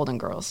watching the Golden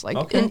Girls. Like,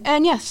 okay.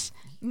 And yes,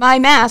 my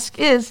mask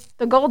is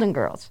the Golden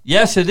Girls.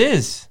 Yes, it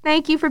is.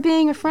 Thank you for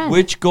being a friend.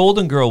 Which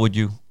Golden Girl would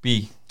you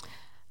be?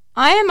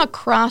 I am a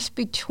cross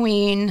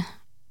between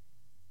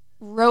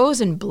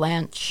Rose and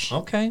Blanche.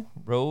 Okay,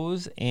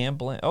 Rose and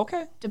Blanche.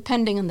 Okay.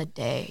 Depending on the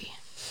day.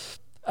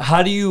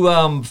 How do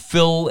you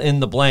fill in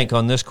the blank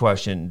on this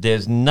question?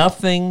 There's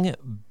nothing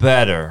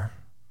better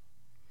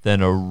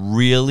than a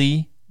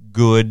really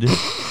good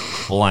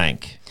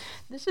blank.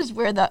 This is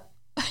where the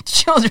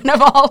children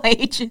of all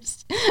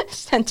ages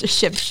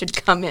censorship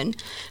should come in.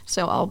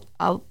 So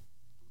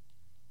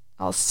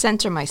I'll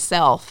censor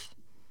myself.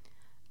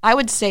 I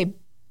would say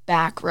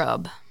back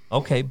rub.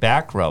 Okay,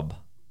 back rub.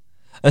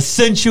 A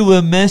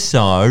sensual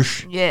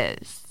massage.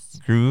 Yes.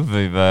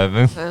 Groovy,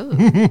 baby.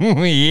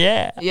 Oh.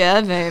 Yeah.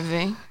 Yeah,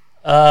 baby.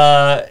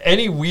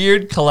 Any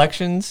weird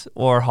collections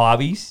or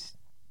hobbies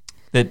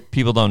that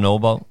people don't know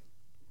about?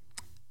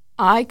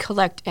 I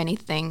collect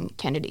anything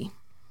Kennedy.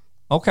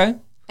 Okay.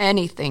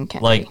 Anything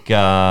Kennedy. Like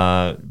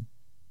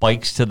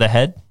bikes to the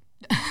head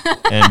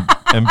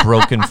and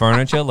broken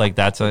furniture. Like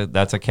that's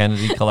a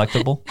Kennedy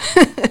collectible.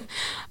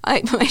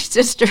 My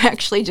sister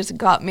actually just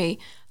got me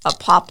a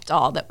pop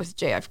doll that was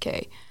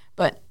JFK,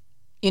 but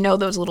you know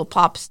those little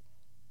pops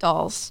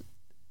dolls.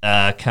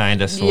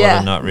 Kind of, sort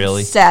of, not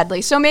really.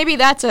 Sadly. So maybe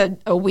that's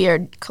a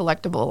weird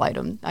collectible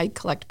item. I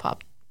collect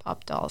pop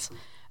dolls.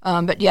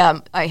 But yeah,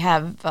 I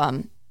have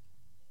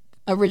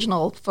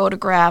original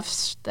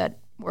photographs that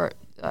were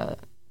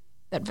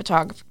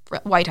that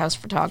White House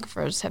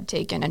photographers have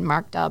taken and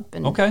marked up.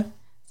 And okay.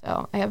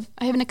 So I have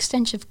an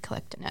extensive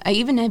collection. I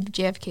even have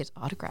JFK's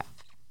autograph.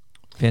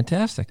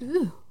 Fantastic.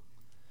 Ooh.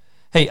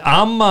 Hey,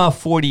 I'm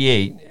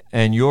 48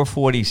 and you're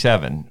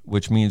 47,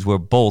 which means we're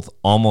both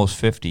almost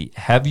 50.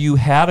 Have you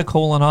had a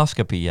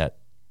colonoscopy yet?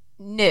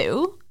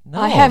 No,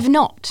 I have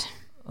not.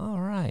 All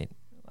right.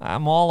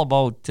 I'm all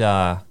about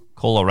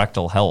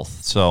colorectal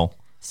health, so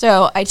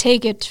I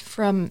take it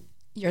from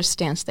your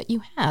stance that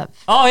you have.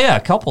 Oh, yeah,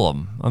 a couple of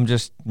them. I'm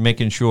just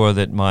making sure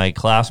that my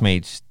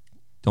classmates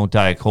don't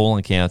die of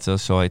colon cancer,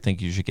 so I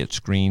think you should get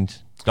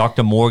screened.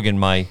 Dr. Morgan,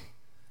 my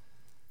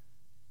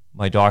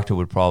doctor,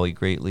 would probably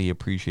greatly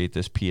appreciate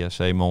this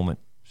PSA moment.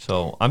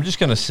 So I'm just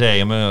going to say,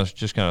 I'm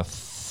just going to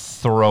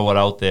throw it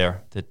out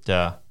there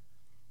that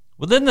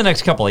within the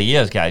next couple of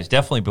years, guys,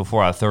 definitely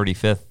before our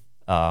 35th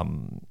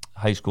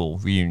high school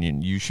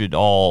reunion, you should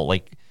all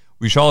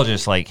we should all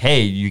just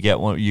hey, you get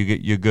one,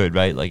 you're good,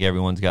 right? Like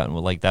everyone's gotten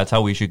one. Like that's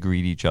how we should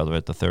greet each other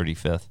at the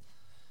 35th.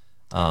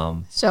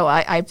 So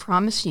I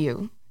promise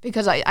you,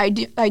 because I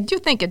do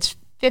think it's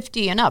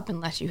 50 and up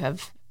unless you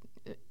have,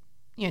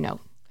 a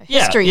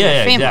history in your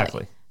family.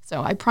 Exactly.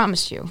 So I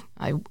promise you,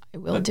 I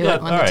will do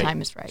it when the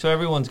time is right. So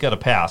everyone's got a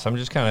pass. I'm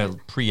just kind of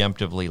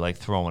preemptively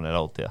throwing it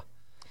out there.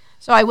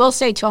 So I will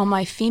say to all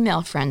my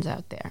female friends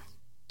out there,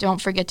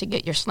 don't forget to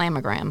get your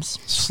slamograms.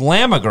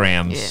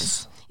 Slamograms?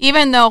 Yes.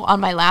 Even though on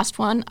my last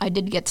one, I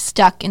did get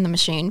stuck in the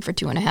machine for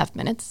 2.5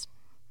 minutes.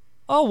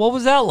 Oh, what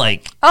was that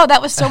like? Oh,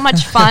 that was so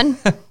much fun.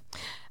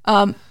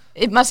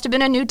 It must have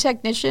been a new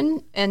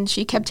technician, and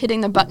she kept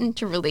hitting the button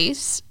to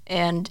release,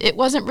 and it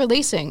wasn't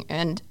releasing.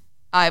 And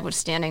I was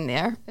standing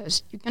there,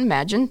 as you can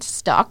imagine,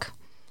 stuck.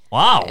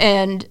 Wow.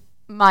 And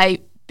my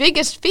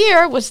biggest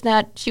fear was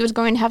that she was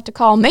going to have to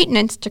call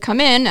maintenance to come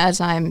in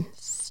as I'm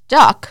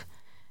stuck,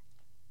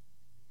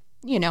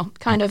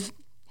 kind of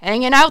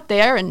hanging out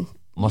there. And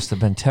must have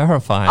been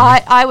terrifying.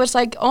 I was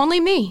like,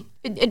 only me.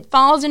 It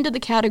falls into the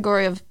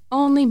category of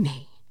only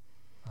me.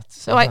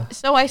 So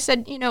I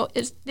said,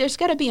 there's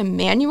got to be a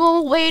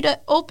manual way to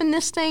open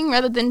this thing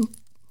rather than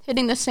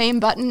hitting the same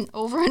button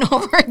over and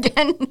over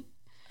again.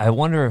 I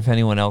wonder if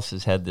anyone else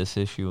has had this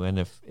issue,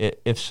 and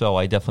if so,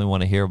 I definitely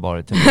want to hear about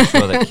it to make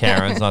sure that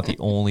Karen's not the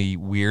only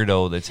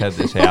weirdo that's had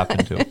this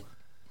happen to.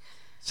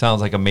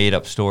 Sounds like a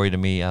made-up story to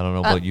me. I don't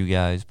know about you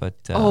guys, but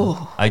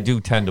I do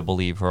tend to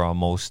believe her on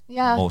most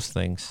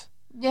things.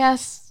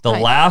 Yes. The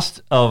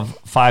last of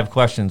 5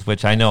 questions,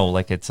 which I know,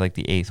 it's the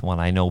 8th one.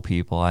 I know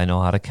people. I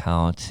know how to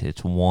count.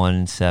 It's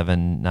 1,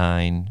 7,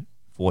 9,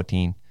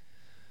 14.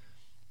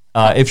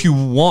 If you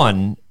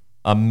won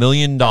 $1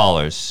 million,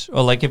 or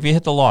if you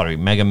hit the lottery,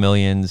 Mega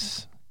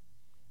Millions,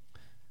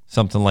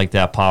 something like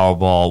that,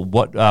 Powerball,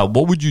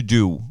 what would you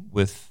do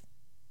with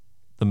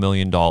the $1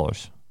 million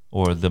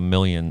or the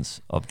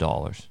millions of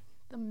dollars?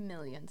 The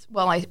millions.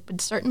 Well, I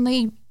would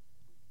certainly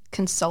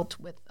consult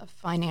with a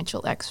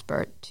financial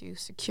expert to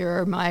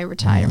secure my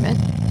retirement.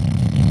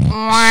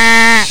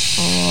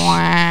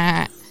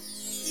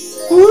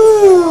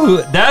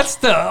 Ooh, that's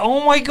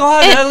oh my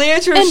God, that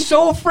answer is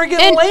so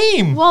friggin'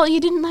 lame. Well,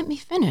 you didn't let me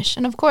finish.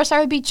 And of course I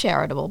would be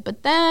charitable,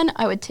 but then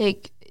I would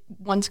take,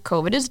 once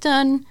COVID is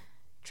done,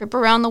 trip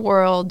around the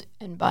world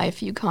and buy a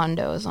few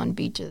condos on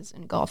beaches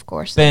and golf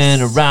courses.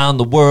 Been around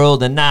the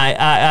world and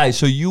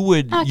so you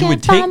would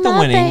take the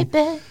winning.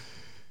 Baby.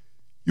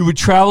 You would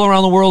travel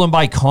around the world and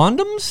buy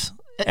condoms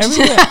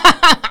everywhere?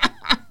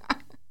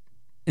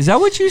 Is that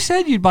what you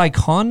said? You'd buy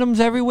condoms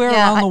everywhere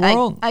around the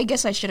world? I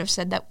guess I should have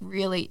said that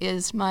really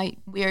is my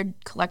weird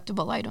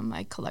collectible item.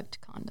 I collect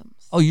condoms.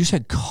 Oh, you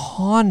said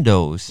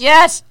condos.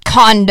 Yes,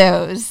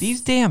 condos.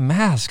 These damn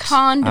masks.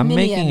 Condominiums. I'm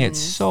making it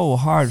so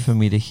hard for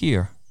me to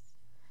hear.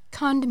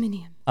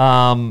 Condominium.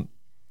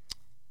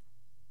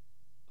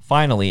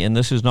 Finally, and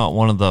this is not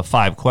one of the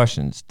 5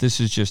 questions. This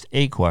is just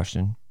a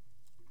question.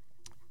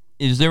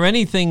 Is there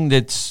anything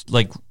that's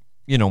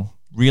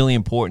really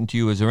important to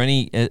you? Is there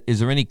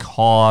any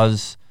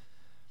cause?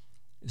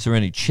 Is there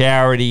any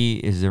charity?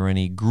 Is there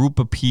any group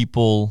of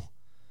people?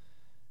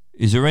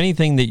 Is there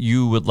anything that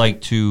you would like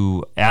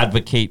to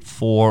advocate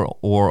for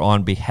or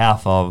on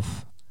behalf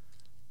of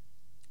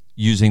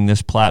using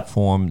this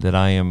platform that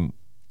I am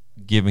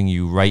giving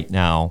you right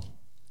now?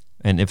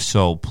 And if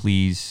so,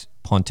 please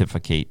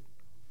pontificate.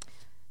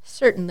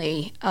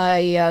 Certainly.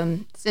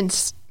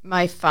 Since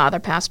my father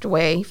passed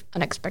away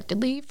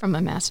unexpectedly from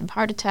a massive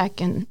heart attack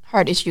and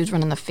heart issues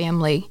run in the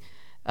family,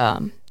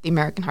 the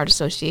American Heart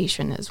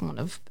Association is one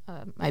of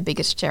my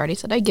biggest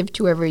charities that I give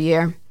to every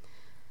year,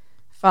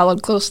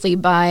 followed closely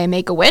by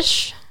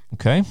Make-A-Wish.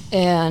 Okay.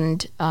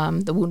 And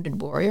the Wounded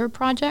Warrior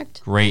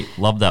Project. Great.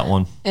 Love that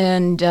one.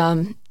 And,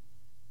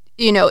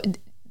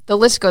 the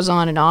list goes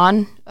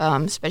on,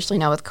 especially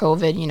now with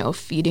COVID,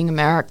 Feeding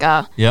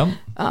America. Yeah.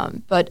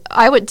 But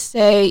I would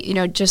say,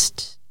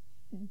 just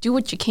do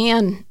what you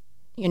can,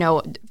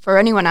 for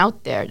anyone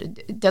out there.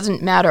 It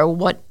doesn't matter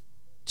what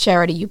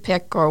charity you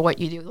pick or what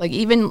you do.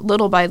 Even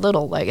little by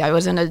little, I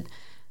was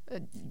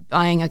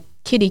buying a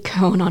kitty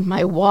cone on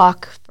my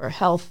walk for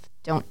health.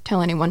 Don't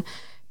tell anyone.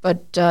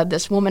 But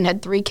this woman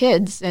had 3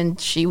 kids, and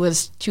she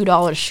was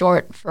 $2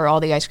 short for all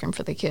the ice cream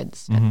for the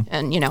kids. Mm-hmm.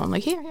 And I'm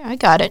like, here, I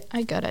got it.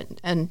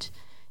 And,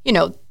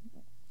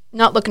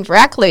 not looking for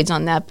accolades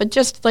on that, but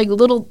just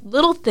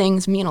little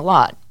things mean a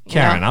lot.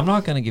 Karen, I'm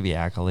not going to give you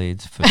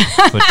accolades for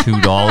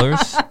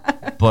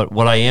 $2, but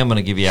what I am going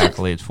to give you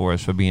accolades for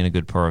is for being a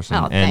good person.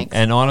 Oh, thanks.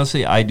 And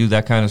honestly, I do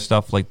that kind of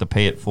stuff like the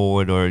Pay It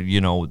Forward, or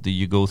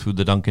you go through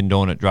the Dunkin'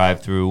 Donut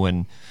drive-through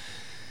and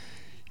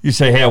you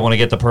say, hey, I want to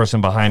get the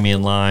person behind me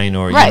in line,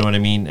 or right. You know what I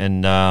mean?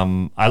 And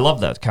I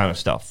love that kind of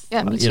stuff.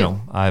 Yeah, me too.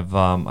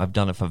 I've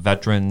done it for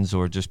veterans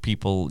or just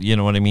people, you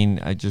know what I mean?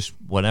 I just,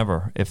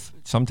 whatever.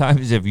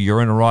 Sometimes if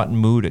you're in a rotten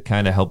mood, it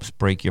kind of helps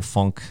break your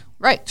funk.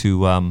 Right.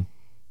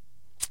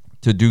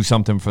 To do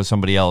something for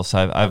somebody else.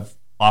 I've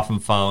often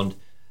found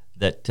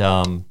that,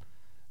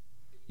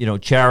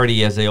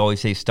 charity, as they always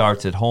say,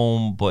 starts at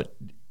home, but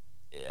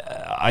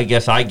I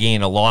guess I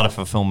gain a lot of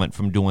fulfillment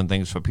from doing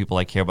things for people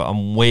I care about.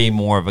 I'm way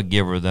more of a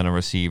giver than a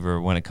receiver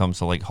when it comes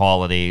to like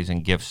holidays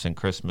and gifts and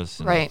Christmas.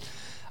 And Right.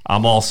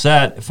 I'm all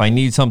set. If I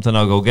need something,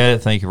 I'll go get it.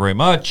 Thank you very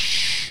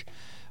much.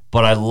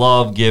 But I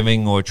love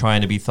giving or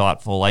trying to be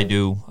thoughtful. I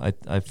do.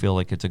 I feel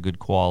like it's a good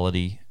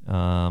quality.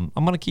 I'm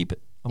going to keep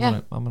it.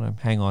 I'm going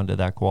to hang on to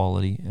that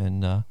quality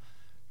and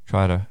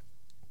try to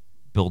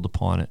build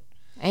upon it.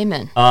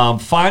 Amen.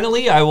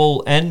 Finally, I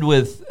will end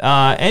with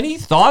any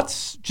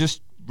thoughts,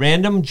 just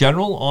random,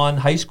 general, on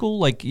high school.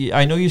 Like,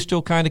 I know you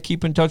still kind of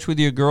keep in touch with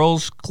your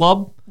girls'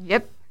 club.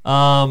 Yep.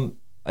 I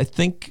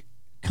think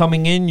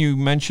coming in, you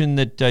mentioned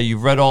that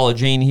you've read all of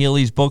Jane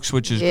Healey's books,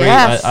 which is great.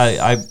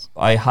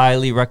 I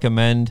highly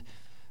recommend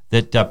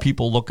that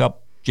people look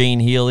up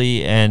Jane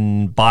Healey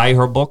and buy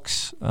her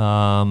books.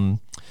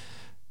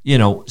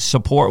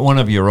 Support one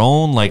of your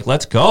own. Like,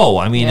 let's go.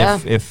 I mean,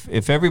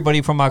 if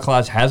everybody from our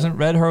class hasn't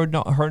read her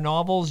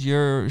novels,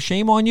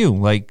 shame on you.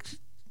 Like,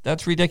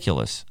 that's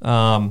ridiculous.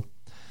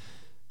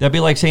 That'd be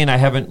like saying I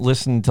haven't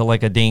listened to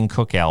like a Dane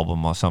Cook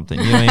album or something.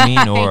 You know what I mean?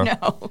 I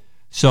know.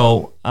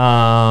 So,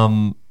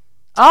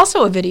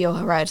 also a Video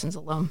Horizons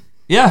alum.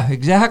 Yeah,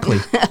 exactly.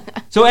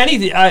 So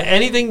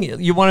anything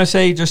you want to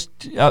say just,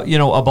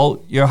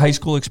 about your high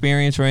school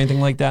experience or anything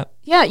like that?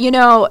 Yeah,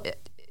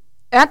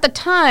 at the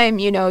time,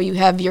 you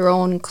have your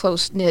own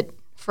close-knit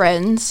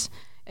friends.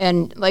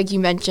 And like you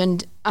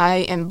mentioned, I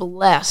am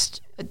blessed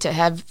to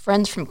have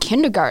friends from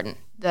kindergarten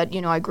that,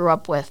 I grew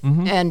up with.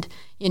 Mm-hmm. And,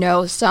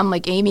 some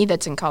like Amy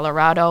that's in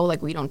Colorado,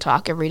 like we don't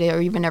talk every day or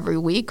even every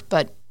week,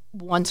 but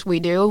once we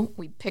do,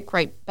 we pick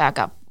right back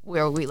up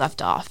where we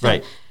left off.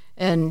 Right.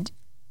 And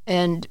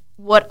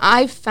what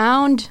I've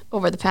found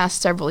over the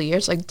past several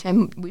years, like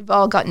Tim, we've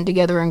all gotten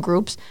together in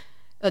groups.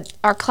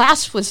 Our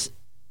class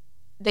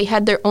they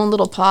had their own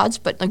little pods,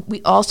 but like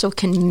we also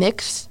can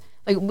mix.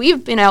 Like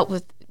we've been out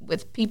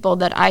with people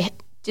that I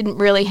didn't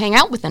really hang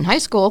out with in high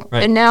school.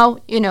 Right. And now,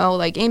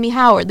 like Amy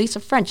Howard, Lisa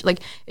French,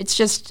 like it's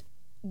just,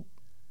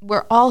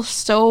 we're all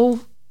so,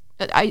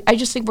 I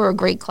just think we're a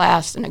great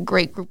class and a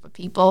great group of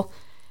people.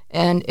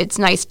 And it's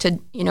nice to,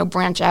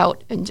 branch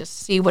out and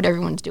just see what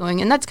everyone's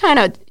doing. And that's kind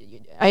of,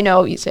 I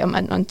know you say I'm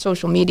on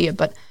social media,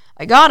 but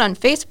I got on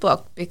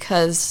Facebook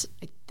because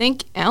I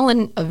think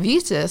Ellen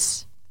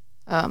Avisis,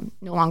 no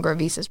longer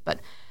Avisis, but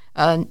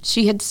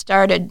she had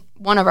started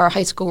one of our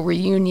high school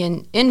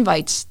reunion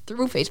invites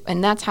through Facebook,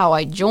 and that's how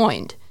I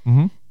joined.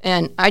 Mm-hmm.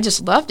 And I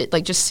just loved it,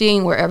 like just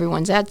seeing where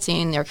everyone's at,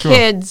 seeing their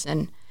kids,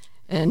 and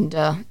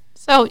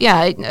so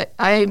yeah,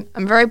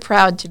 I'm very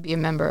proud to be a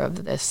member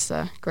of this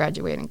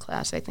graduating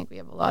class. I think we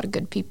have a lot of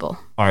good people.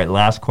 All right,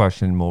 last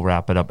question, we'll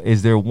wrap it up.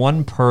 Is there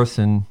one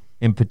person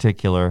in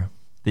particular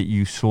that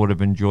you sort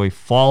of enjoy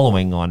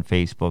following on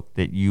Facebook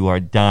that you are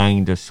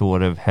dying to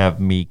sort of have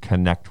me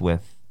connect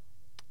with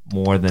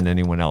more than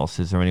anyone else?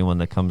 Is there anyone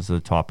that comes to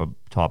the top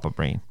of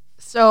brain?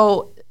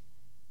 So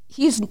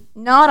he's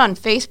not on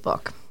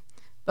Facebook,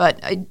 but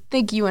I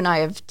think you and I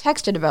have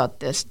texted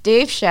about this.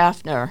 Dave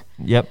Schaffner.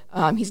 Yep.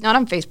 He's not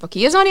on Facebook.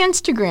 He is on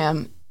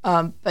Instagram,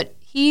 but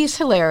he's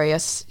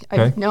hilarious.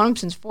 Okay. I've known him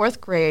since 4th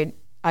grade.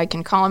 I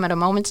can call him at a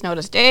moment's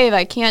notice. Dave,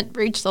 I can't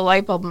reach the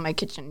light bulb in my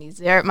kitchen. He's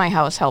there at my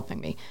house helping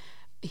me.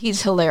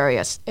 He's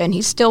hilarious. And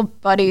he's still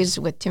buddies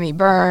with Timmy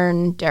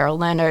Byrne, Daryl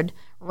Leonard,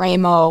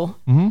 Ramo.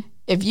 Mm-hmm.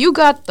 If you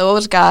got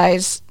those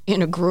guys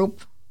in a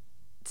group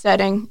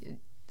setting,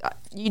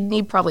 you'd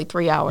need probably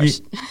 3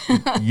 hours.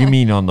 You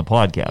mean on the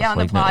podcast? Yeah, on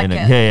like the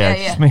podcast. Yeah,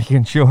 just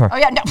making sure. Oh,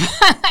 yeah, no.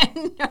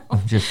 No.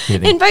 I'm just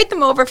kidding. Invite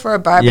them over for a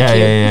barbecue.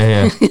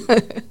 Yeah.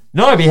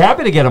 No, I'd be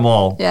happy to get them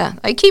all. Yeah,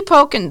 I keep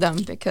poking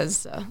them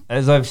because...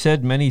 as I've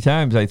said many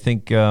times, I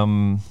think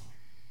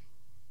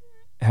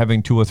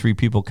having 2 or 3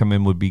 people come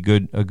in would be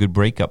a good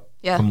breakup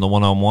from the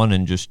one-on-one,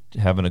 and just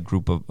having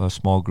a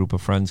small group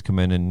of friends come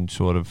in and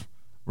sort of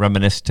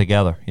reminisce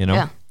together,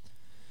 Yeah.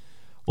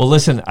 Well,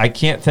 listen, I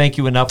can't thank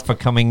you enough for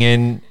coming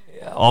in.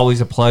 Always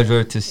a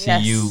pleasure to see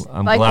you.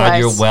 I'm glad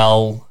you're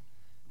well.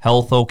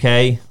 Health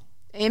okay?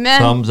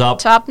 Amen. Thumbs up.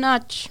 Top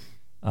notch.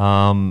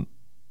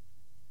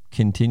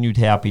 Continued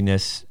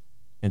happiness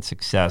and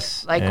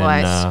success.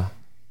 Likewise. And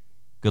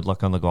good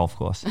luck on the golf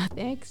course.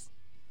 Thanks.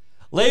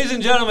 Ladies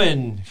and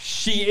gentlemen,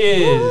 she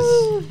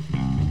is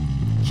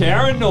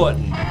Karen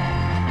Norton,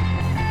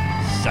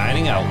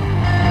 signing out.